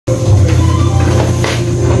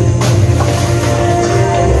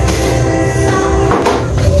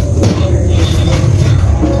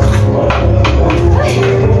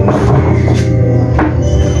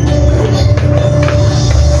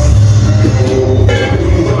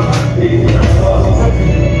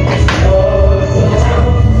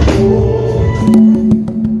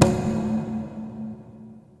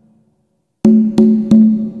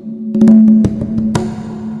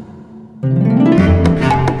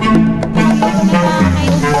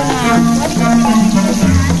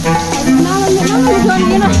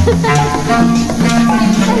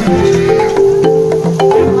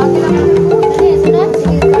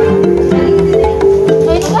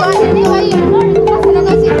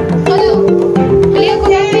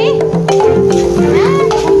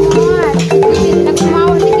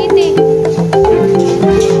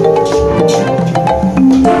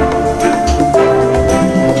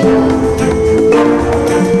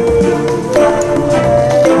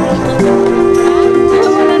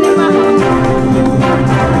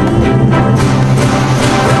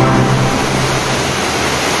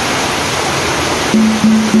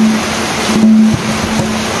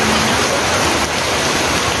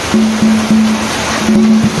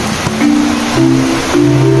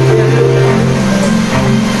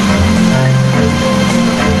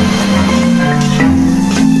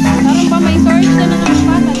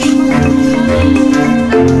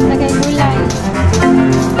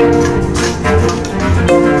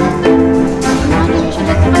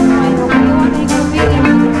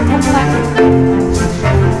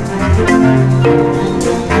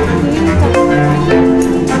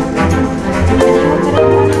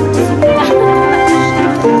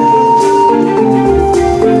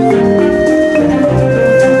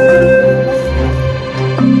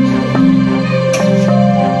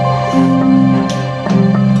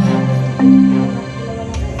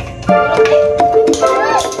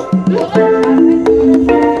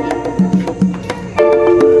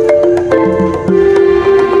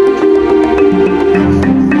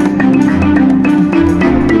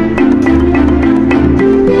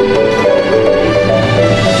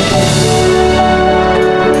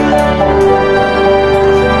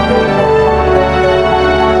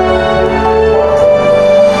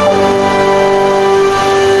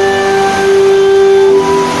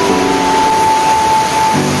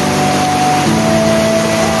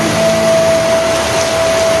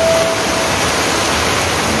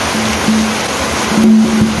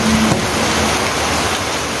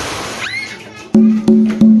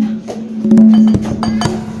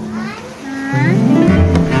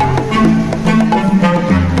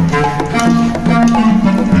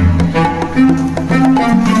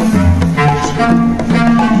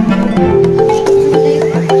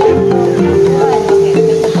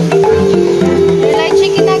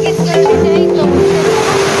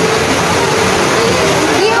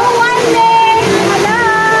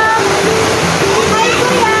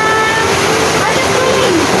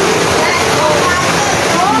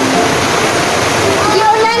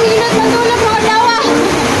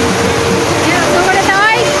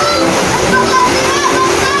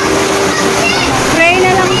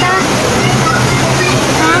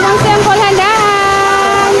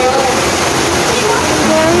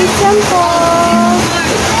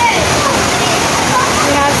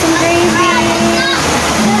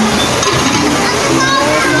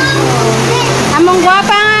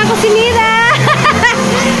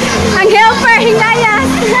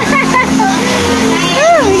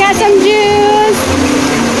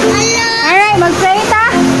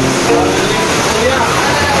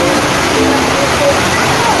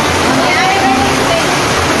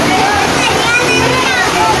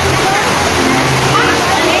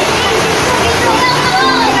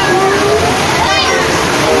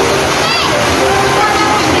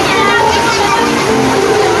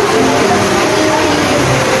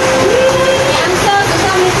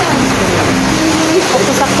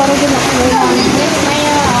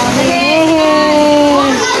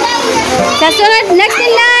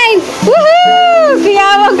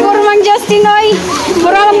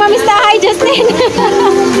Justin.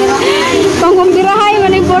 Pangumbirahay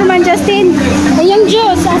man yung foreman, Justin. Ayang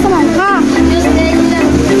juice, asa man ha?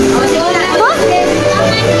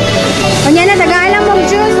 Unya na, taga-alam mong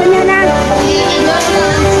juice. Unya na.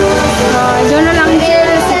 Doon na lang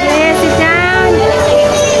juice. Sige, sit down.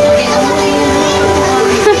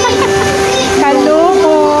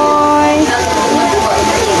 Kalukoy.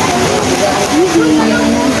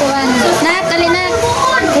 Nak, kalinak.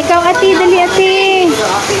 Ikaw, ati, dali, ati.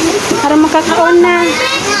 Para makakaon na.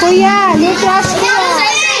 Kuya, Lucas, kuya.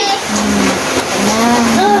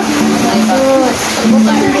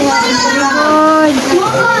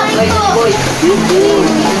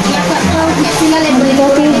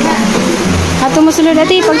 Ato mo sulod,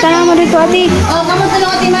 ati. Pagtanong mo dito, ati. Oh, kamu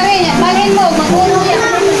tulong, ati Marie. Balin mo, mag-uno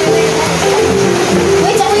yan.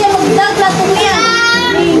 Wait, sa kuya, mag-plato mo yan.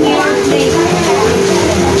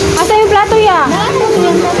 Asa yung plato ya?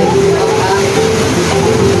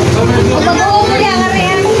 Mag-uno yan,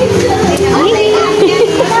 Marie.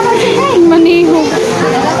 Maniho.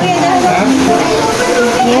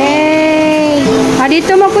 Yay!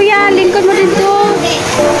 Dito mo kuya, lingkod mo dito.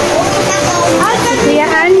 Kuya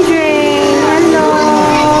Andre. Hello.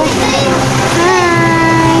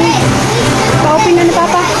 Hi. Pa-open na ni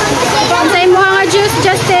Papa. Pansay mo nga juice,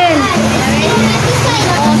 Justin.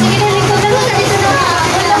 Sige na, lingkod na mo sa dito na.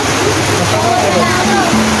 Hello.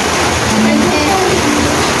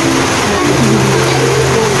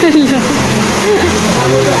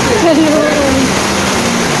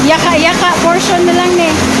 Yaka, portion na lang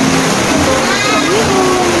eh.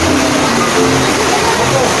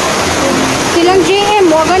 Silang GM,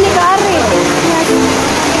 waga ni Kaari.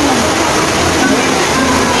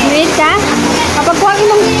 Wait ka? Kapag huwag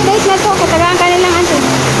imong date na to, katagaan ka nilang anto.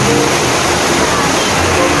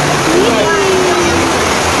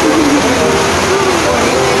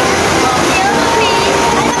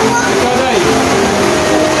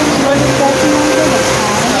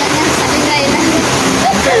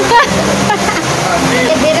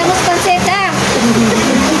 Diramos panceta.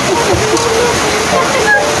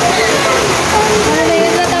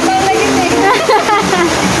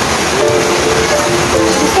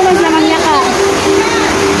 Gusto lang lamang yaka.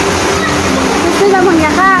 Gusto lamang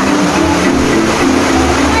yaka.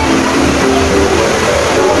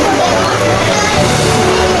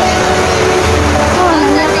 Oh,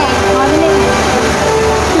 nangyaka. Mabili.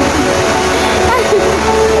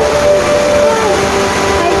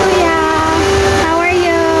 Hi, Kuya. How are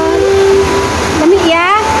you? Lami ya?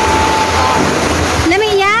 Lami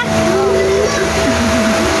ya?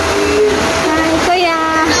 Hi, Kuya.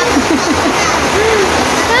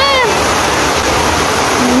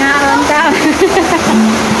 Ngaon ka.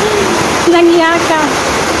 Nangya ka.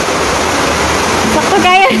 Sakto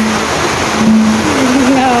kaya.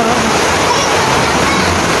 No.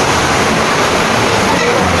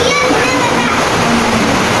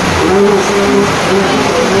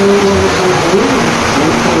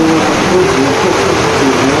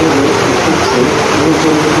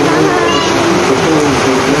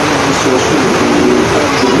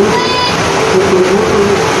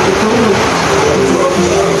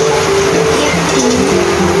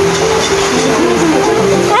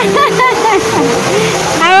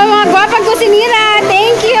 Ang mga gwapang kusinira.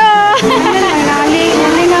 Thank you.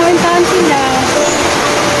 Nalingawin taon sila.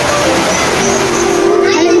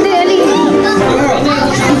 Ali.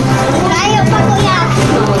 Ayaw pa kuya.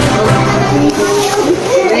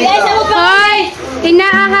 Hoy!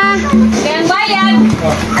 Tinaa ka. Kayang bayan.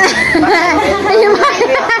 Ayun ba?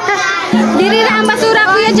 Diri na ang basura,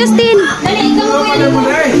 Kuya Justin. Dali, ikaw mo kuya.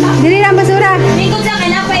 Diri na ang basura. Lingkod sa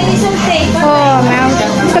kanapa, isulte. Oh, meron.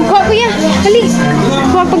 Pagkuha, Kuya. Dali.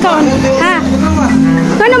 Kuha pagkaon. Ha?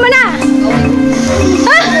 Ano mo na?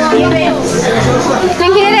 Ha? Nanghiri.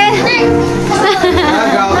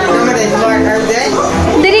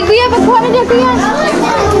 Diri, Kuya. Pagkuha na dyan, Kuya.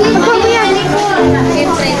 Pagkuha, Kuya.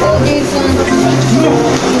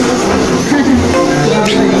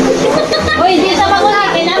 Uy, di sa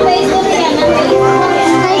mga kanapa, isulte yan.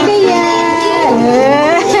 Hi, Kuya.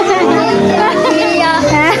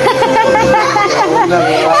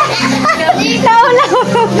 Naulaw.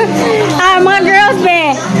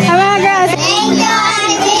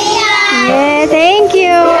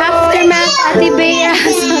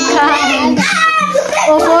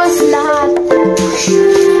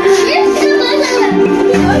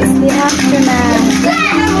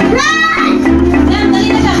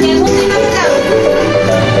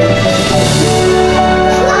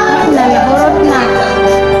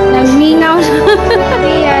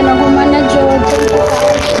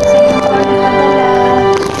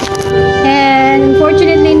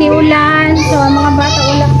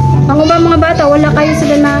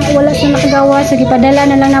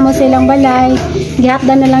 Gipadala na lang namo silang balay.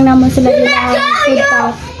 Gihatdan na lang namo sila ilang food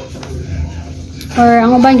pack. Or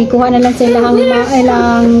ang uban gikuha na lang sila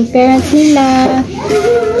ilang parents nila.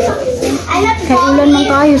 Kay ulan man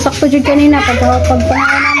kayo sakto jud kanina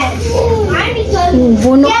pagpangalan namo.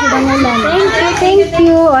 Bunok jud ang ulan. Thank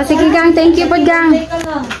you. O sige gang, thank you pod gang.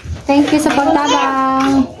 Thank you sa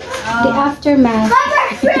pagtabang. The aftermath.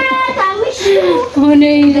 Oh, no,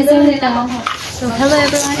 so hello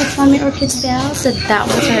everyone, it's Mommy Orchid Bell. So that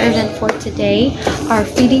was our event for today, our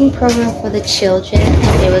feeding program for the children,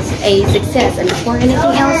 and it was a success. And before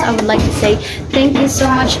anything else, I would like to say thank you so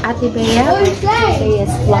much Ate Bea, Bea's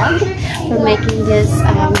vlog, for making this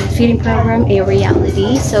feeding program a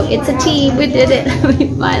reality. So it's a team, we did it. We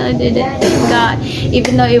finally did it, thank God.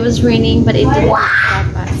 Even though it was raining, but it didn't stop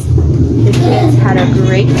us. The kids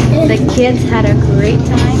had a great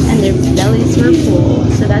time and their bellies were full.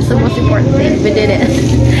 So that's the most important thing. We did it.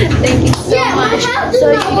 Thank you so much.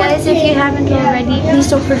 So you guys, if you haven't already, please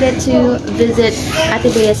don't forget to visit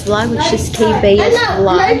Ate Bea's vlog, which is K Bea's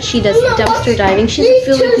vlog. She does dumpster diving. She's a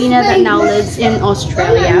Filipina that now lives in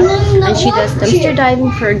Australia, and she does dumpster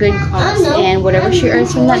diving for a good cause. And whatever she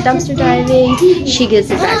earns from that dumpster diving, she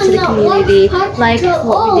gives it back to the community, like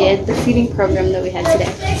what we did, the feeding program that we had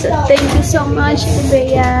today. So thank you so much, Ate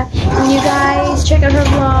Bea. And you guys, check out her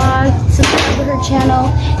vlog, subscribe to her channel,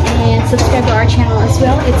 and subscribe to our channel as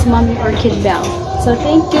well. It's Mommy Orchid Bell. So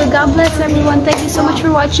thank you. God bless everyone. Thank you so much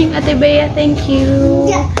for watching, Ate Bea. Thank you.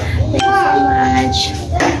 Thank you so much.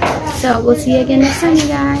 So we'll see you again next time, you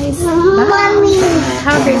guys. Bye.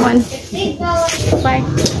 Have a great one. Bye.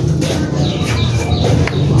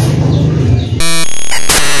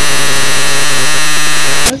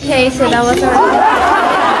 Okay, so that was our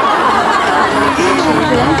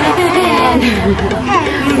and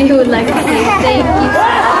we would like to say thank you